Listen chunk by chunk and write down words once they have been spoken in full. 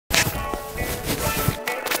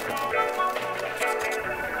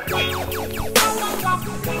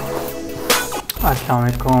अस्सलाम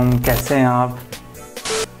वालेकुम, कैसे हैं आप?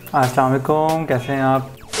 अस्सलाम वालेकुम, कैसे हैं आप?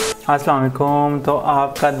 अस्सलाम वालेकुम। तो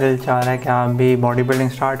आपका दिल चाह रहा है कि आप भी बॉडी बिल्डिंग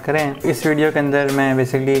स्टार्ट करें। इस वीडियो के अंदर मैं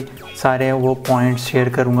बेसिकली सारे वो पॉइंट्स शेयर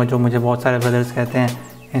करूंगा जो मुझे बहुत सारे ब्रदर्स कहते हैं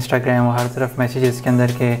इंस्टाग्राम और हर तरफ मैसेजेस के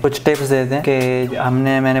अंदर के कुछ टिप्स दे दें कि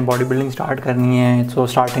मैंने बॉडी बिल्डिंग स्टार्ट करनी है। तो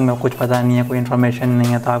स्टार्टिंग में कुछ पता नहीं है, कोई इन्फॉर्मेशन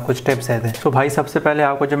नहीं है, तो आप कुछ टिप्स दे दें। तो भाई सबसे पहले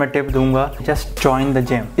आपको जो मैं टिप दूंगा, जस्ट जॉइन द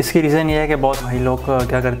जिम। इसकी रीज़न ये है कि बहुत भाई लोग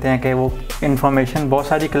क्या करते हैं कि वो इन्फॉर्मेशन बहुत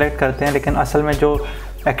सारी कलेक्ट करते हैं, लेकिन असल में जो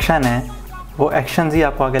एक्शन है वो एक्शंस ही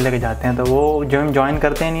आपको आगे लेके जाते हैं। तो वो जिम ज्वाइन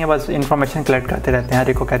करते ही नहीं है, बस इन्फॉर्मेशन कलेक्ट करते रहते हैं, हर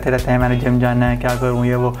एक को कहते रहते हैं मैंने जिम जाना है, क्या करूँ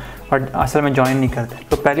ये वो, बट असल में ज्वाइन नहीं करते।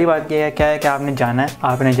 तो पहली बात ये है क्या है कि आपने जाना है,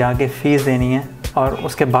 आपने जाके फ़ीस देनी है और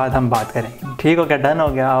उसके बाद हम बात करें। ठीक हो गया, डन हो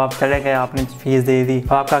गया, आप चले गए, आपने फ़ीस दे दी।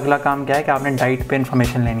 तो आपका अगला काम क्या है कि आपने डाइट पे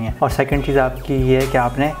इन्फॉर्मेशन लेनी है। और सेकंड चीज़ आपकी ये है कि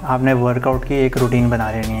आपने वर्कआउट की एक रूटीन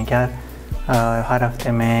बना लेनी है। क्या हर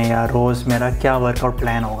हफ्ते में या रोज़ मेरा क्या वर्कआउट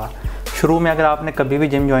प्लान होगा। शुरू में अगर आपने कभी भी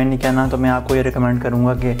जिम ज्वाइन नहीं किया ना, तो मैं आपको ये रिकमेंड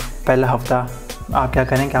करूँगा कि पहला हफ़्ता आप क्या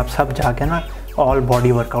करें कि आप सब जाके ना ऑल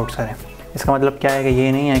बॉडी वर्कआउट्स करें। इसका मतलब क्या है कि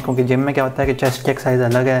ये नहीं है, क्योंकि जिम में क्या होता है कि चेस्ट की एक्सरसाइज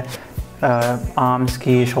अलग है, आर्म्स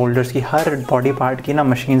की, शोल्डर्स की, हर बॉडी पार्ट की ना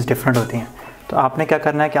मशीन्स डिफरेंट होती हैं। तो आपने क्या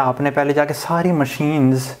करना है कि आपने पहले जाके सारी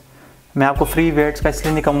मशीन्स, मैं आपको फ्री वेट्स का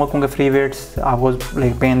इसलिए नहीं कहूँगा क्योंकि फ्री वेट्स आपको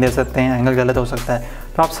लाइक पेन दे सकते हैं, एंगल गलत हो सकता है।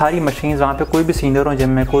 तो आप सारी मशीन्स वहाँ पे, कोई भी सीनियर हो जिम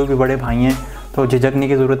में, कोई भी बड़े भाई हैं, तो झिझकने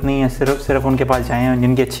की ज़रूरत नहीं है। सिर्फ उनके पास जाएँ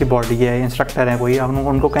जिनकी अच्छी बॉडी है, इंस्ट्रक्टर है कोई, आप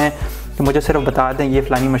उनको कहें कि मुझे सिर्फ बता दें ये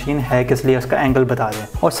फ़लानी मशीन है किस लिए, उसका एंगल बता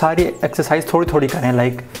दें। और सारी एक्सरसाइज थोड़ी थोड़ी करें,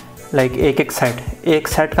 लाइक एक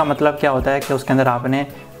सेट का मतलब क्या होता है कि उसके अंदर आपने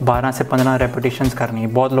 12 से 15 रेपिटेशंस करनी है।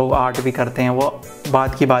 बहुत लोग 8 भी करते हैं, वो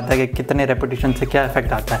बात की बात है कि कितने रेपिटेशन से क्या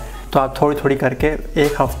इफेक्ट आता है। तो आप थोड़ी थोड़ी करके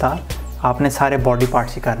एक हफ़्ता आपने सारे बॉडी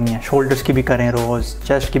पार्ट्स की करनी है। शोल्डर्स की भी करें रोज़,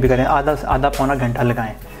 चेस्ट की भी करें, आधा पौना घंटा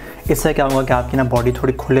लगाएं। इससे क्या होगा कि आपकी ना बॉडी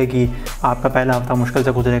थोड़ी खुलेगी। आपका पहला हफ्ता मुश्किल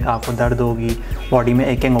से गुजरेगा, आपको दर्द होगी, बॉडी में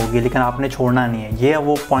एकिंग होगी, लेकिन आपने छोड़ना नहीं है। ये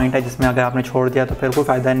वो पॉइंट है जिसमें अगर आपने छोड़ दिया तो फिर कोई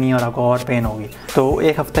फ़ायदा नहीं है और आपको और पेन होगी। तो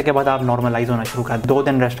एक हफ्ते के बाद आप नॉर्मलाइज होना शुरू कर, 2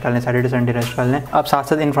 दिन रेस्ट कर लें, सैटरडे संडे रेस्ट कर लें। अब साथ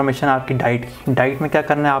साथ इन्फॉर्मेशन आपकी डाइट में क्या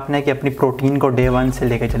करना है आपने कि अपनी प्रोटीन को डे 1 से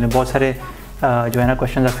लेके चलें। बहुत सारे जो है ना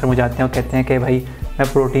क्वेश्चन अक्सर मुझे आते हैं, वो कहते हैं कि भाई मैं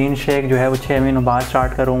प्रोटीन शेक जो है वो 6 महीनों बाद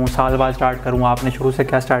स्टार्ट करूँ, साल बाद स्टार्ट करूँ। आपने शुरू से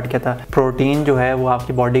क्या स्टार्ट किया था? प्रोटीन जो है वो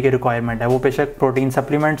आपकी बॉडी की रिक्वायरमेंट है। वो बेशक प्रोटीन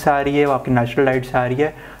सप्लीमेंट से आ रही है, वो आपकी नेचुरल डाइट से आ रही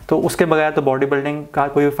है, तो उसके बगैर तो बॉडी बिल्डिंग का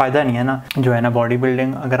कोई फ़ायदा नहीं है ना। जो है ना बॉडी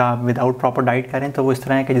बिल्डिंग अगर आप विदाउट प्रॉपर डाइट करें तो वो इस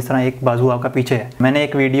तरह है कि जिस तरह एक बाजू आपका पीछे है। मैंने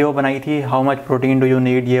एक वीडियो बनाई थी, how much protein do you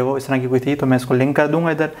need, ये वो इस तरह की कोई थी, तो मैं इसको लिंक कर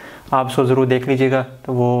दूँगा इधर, आप उसको ज़रूर देख लीजिएगा।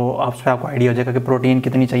 तो वो आपको आइडिया हो जाएगा कि प्रोटीन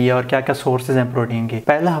कितनी चाहिए और क्या क्या सोर्सेज हैं प्रोटीन की।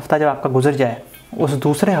 पहला हफ्ता जब आपका गुजर जाए, उस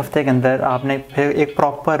दूसरे हफ्ते के अंदर आपने फिर एक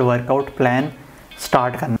प्रॉपर वर्कआउट प्लान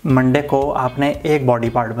स्टार्ट करना। मंडे को आपने एक बॉडी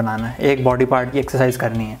पार्ट बनाना है, एक बॉडी पार्ट की एक्सरसाइज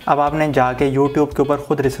करनी है। अब आपने जाके यूट्यूब के ऊपर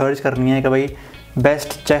खुद रिसर्च करनी है कि भाई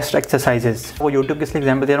बेस्ट चेस्ट एक्सरसाइजेस। वो यूट्यूब के लिए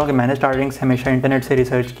एग्जाम्पल दे रहा हूँ कि मैंने स्टार्टिंग से हमेशा इंटरनेट से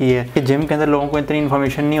रिसर्च की है कि जिम के अंदर लोगों को इतनी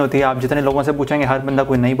इन्फॉर्मेशन नहीं होती है। आप जितने लोगों से पूछेंगे हर बंदा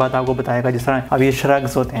कोई नई बात आपको बताएगा। जिस तरह अब ये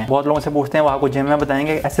श्रग्स होते हैं, बहुत लोगों से पूछते हैं, वो आपको जिम में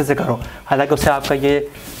बताएंगे ऐसे से करो, हालांकि उससे आपका ये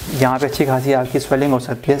यहाँ पे अच्छी खासी आपकी स्वेलिंग हो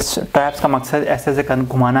सकती है। ट्रैप्स का मकसद ऐसे से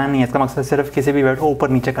घुमाना नहीं है, इसका मकसद सिर्फ किसी भी वेट को ऊपर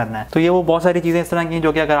नीचे करना है। तो ये वो बहुत सारी चीज़ें इस तरह की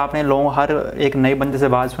जो कि अगर आपने लोगों हर एक नए बंदे से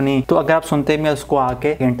बात सुनी, तो अगर आप सुनते भी उसको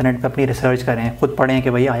आके इंटरनेट पर अपनी रिसर्च करें, खुद पढ़ें कि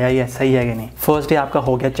भाई आया ये सही है कि नहीं। फर्स्ट डे आपका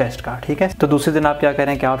हो गया चेस्ट का, ठीक है। तो दूसरे दिन आप क्या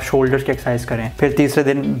करें कि आप शोल्डर्स की एक्सरसाइज करें, फिर तीसरे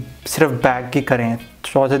दिन सिर्फ बैक की करें,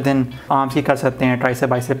 चौथे दिन आर्म्स की कर सकते हैं, ट्राइसेप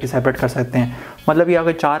बाइसेप की सेपरेट कर सकते हैं। मतलब ये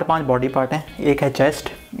आपके 4-5 बॉडी पार्ट हैं, एक है चेस्ट,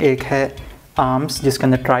 एक है आर्म्स जिसके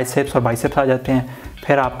अंदर ट्राइसेप्स और बाइसेप्स आ जाते हैं,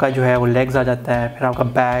 फिर आपका जो है वो लेग्स आ जाता है, फिर आपका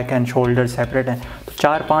बैक एंड शोल्डर सेपरेट है। तो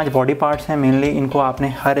 4-5 बॉडी पार्ट्स हैं मेनली, इनको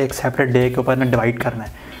आपने हर एक सेपरेट डे के ऊपर ना डिवाइड करना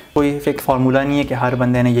है। कोई फिक्स फार्मूला नहीं है कि हर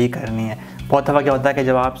बंदे ने यही करनी है। बहुत दफ़ा क्या होता है कि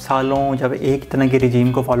जब आप सालों जब एक तरह की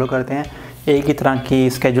रिजीम को फॉलो करते हैं, एक ही तरह की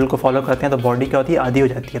स्केड्यूल को फॉलो करते हैं, तो बॉडी क्या होती है, आदी हो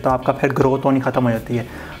जाती है, तो आपका फिर ग्रोथ होनी ख़त्म हो जाती है।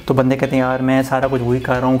 तो बंदे कहते हैं यार मैं सारा कुछ वही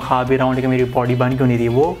कर रहा हूँ, खा भी रहा हूँ, लेकिन मेरी बॉडी बन क्यों नहीं रही।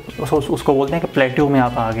 वो उसको बोलते हैं कि प्लेट्यू में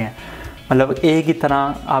आप आ गए हैं, मतलब एक ही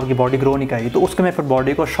तरह आपकी बॉडी ग्रो नहीं करेगी। तो उसके में फिर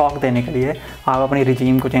बॉडी को शॉक देने के लिए आप अपनी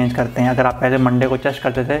रिजीम को चेंज करते हैं। अगर आप पहले मंडे को चेस्ट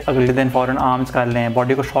करते थे, अगले दिन फ़ौरन आर्म्स कर लें,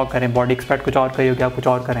 बॉडी को शॉक करें, बॉडी एक्सपेक्ट कुछ और करी हो, क्या कुछ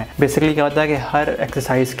और करें। बेसिकली क्या होता है कि हर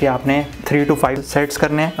एक्सरसाइज के आपने 3 to 5 सेट्स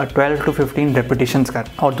करने हैं और 12 to 15 रेपिटेशंस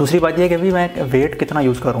कर। और दूसरी बात यह कि अभी मैं वेट कितना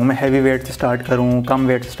यूज़ करूँ, मैं हैवी वेट से स्टार्ट करूँ, कम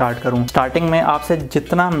वेट से स्टार्ट करूँ। स्टार्टिंग में आपसे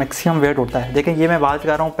जितना मैक्सिमम वेट होता है, देखिए ये मैं बात कर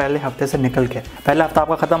रहा हूँ पहले हफ्ते से निकल के, पहला हफ्ता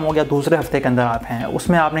आपका ख़त्म हो गया, दूसरे हफ्ते के अंदर आप हैं,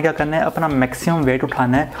 उसमें आपने क्या करना है, अपना मैक्सिमम वेट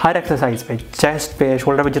उठाना है हर एक्सरसाइज पे, चेस्ट पे,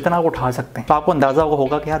 शोल्डर पे, जितना आप उठा सकते हैं। तो आपको अंदाज़ा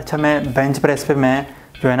होगा कि यार अच्छा मैं बेंच प्रेस पे मैं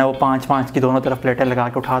जो है ना वो 5-5 की दोनों तरफ प्लेटें लगा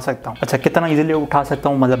के उठा सकता हूँ। अच्छा, कितना इजीली उठा सकता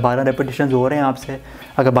हूँ, मतलब 12 रेपिटेशन हो रहे हैं आपसे,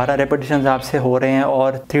 अगर 12 रेपिटेशन आपसे हो रहे हैं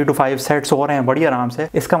और 3 to 5 सेट्स हो रहे हैं बड़ी आराम से,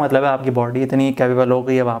 इसका मतलब है आपकी बॉडी इतनी कैपेबल हो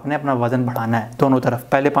गई। अब आपने अपना वजन बढ़ाना है दोनों तरफ।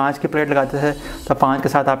 पहले 5 की प्लेट लगाते थे, तो 5 के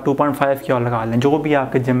साथ आप 2.5 की और लगा लें, जो भी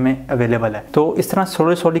आपके जिम में अवेलेबल है। तो इस तरह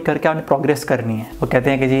स्लोली करके आपने प्रोग्रेस करनी है। वो कहते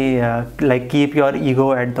हैं कि जी like keep your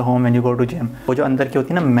ego at the home when you go to gym. वो जो अंदर की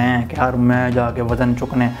होती है ना, मैं कि यार मैं जाके वजन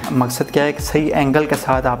चुकने, मकसद क्या है कि सही एंगल के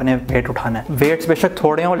साथ आपने वेट उठाना है। वेट्स बेशक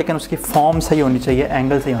थोड़े हों लेकिन उसकी फॉर्म सही होनी चाहिए,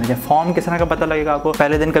 एंगल सही होनी चाहिए। फॉर्म किस तरह का पता लगेगा आपको,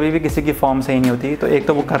 पहले दिन कभी भी किसी की फॉर्म सही नहीं होती, तो एक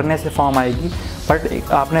तो वो करने से फॉर्म आएगी,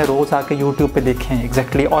 बट आपने रोज़ आके यूट्यूब पे देखें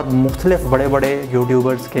एग्जैक्टली, और मुख्तलिफ बड़े बड़े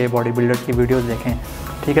यूट्यूबर्स के बॉडी बिल्डर की वीडियोज़ देखें।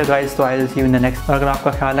 ठीक है गाइस, तो I will see you in the next. अगर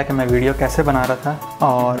आपका ख्याल है कि मैं वीडियो कैसे बना रहा था,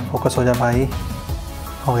 और फोकस हो जा भाई,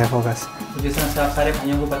 हो गया फोकस। तो जिस तरह से आप सारे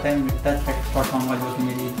भाइयों को पता है, invictaathletics.com का जो कि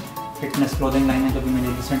मेरी फिटनेस क्लोथिंग लाइन है, जो भी मैंने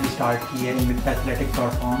रिसेंटली स्टार्ट की है,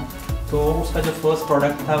 invictaathletics.com, तो उसका जो फर्स्ट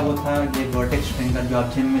प्रोडक्ट था वो था ये वर्टेक्स स्ट्रिंगर, जो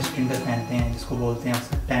आप जिम में स्ट्रिंगर पहनते हैं, जिसको बोलते हैं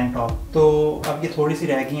अक्सर टैंक टॉप। तो अब ये थोड़ी सी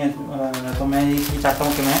रह गई हैं, तो मैं यही चाहता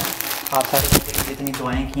हूँ कि मैं आप सारे जितनी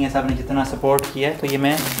दुआएँ की हैं, सब ने जितना सपोर्ट किया है, तो ये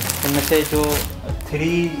मैं इनमें से जो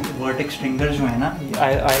 3 वर्टेक्स स्ट्रिंगर जो है ना,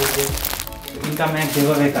 इनका मैं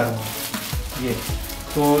गिव अवे करूँगा। ये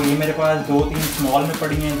तो ये मेरे पास 2-3 स्मॉल में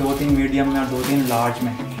पड़ी हैं, 2-3 मीडियम में और 2-3 लार्ज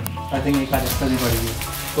में, आई थिंक एक आध भी पड़ी है।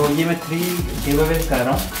 तो ये मैं 3 गिव अवे कर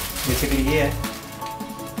रहा हूँ, बेसिकली ये है।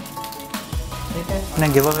 ठीक है, अपने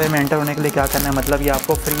गिव अवे में एंटर होने के लिए क्या करना है, मतलब ये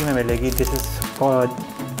आपको फ्री में मिलेगी।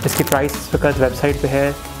 इसकी प्राइस वक्त वेबसाइट पे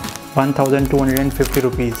है 1250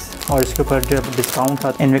 रुपीज़, और इसके ऊपर जो डिस्काउंट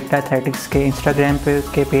था इनविक्टा एथलेटिक्स के इंस्टाग्राम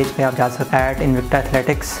के पेज पे आप जा सकते हैं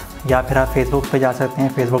 @invictaathletics, या फिर आप फेसबुक पे जा सकते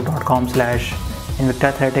हैं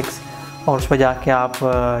facebook.com/invictaathletics, और उस पर जाके आप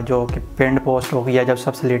जो कि पिंड पोस्ट होगी या जब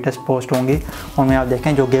सबसे लेटेस्ट पोस्ट होंगी उनमें आप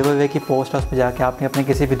देखें जो गिव अवे की पोस्ट है, उस पर जाके आपने अपने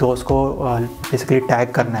किसी भी दोस्त को बेसिकली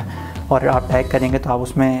टैग करना है, और आप टैग करेंगे तो आप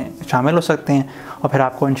उसमें शामिल हो सकते हैं। और फिर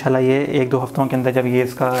आपको इंशाल्लाह ये 1-2 हफ्तों के अंदर जब ये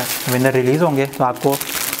इसका विनर रिलीज़ होंगे, तो आपको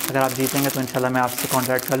अगर आप जीतेंगे तो इंशाल्लाह मैं आपसे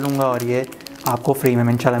कॉन्टैक्ट कर लूँगा और ये आपको फ्री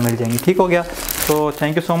में इंशाल्लाह मिल जाएंगी। ठीक हो गया, तो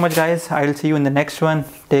thank you so much guys, I will see you in the next one,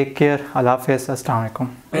 take care, अल्लाह हाफ़िज़, अस्सलाम वालेकुम।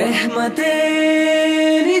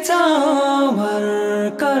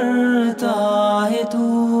 करता है तू,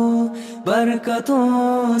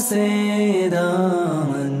 बरकतों से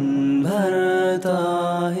दामन भरता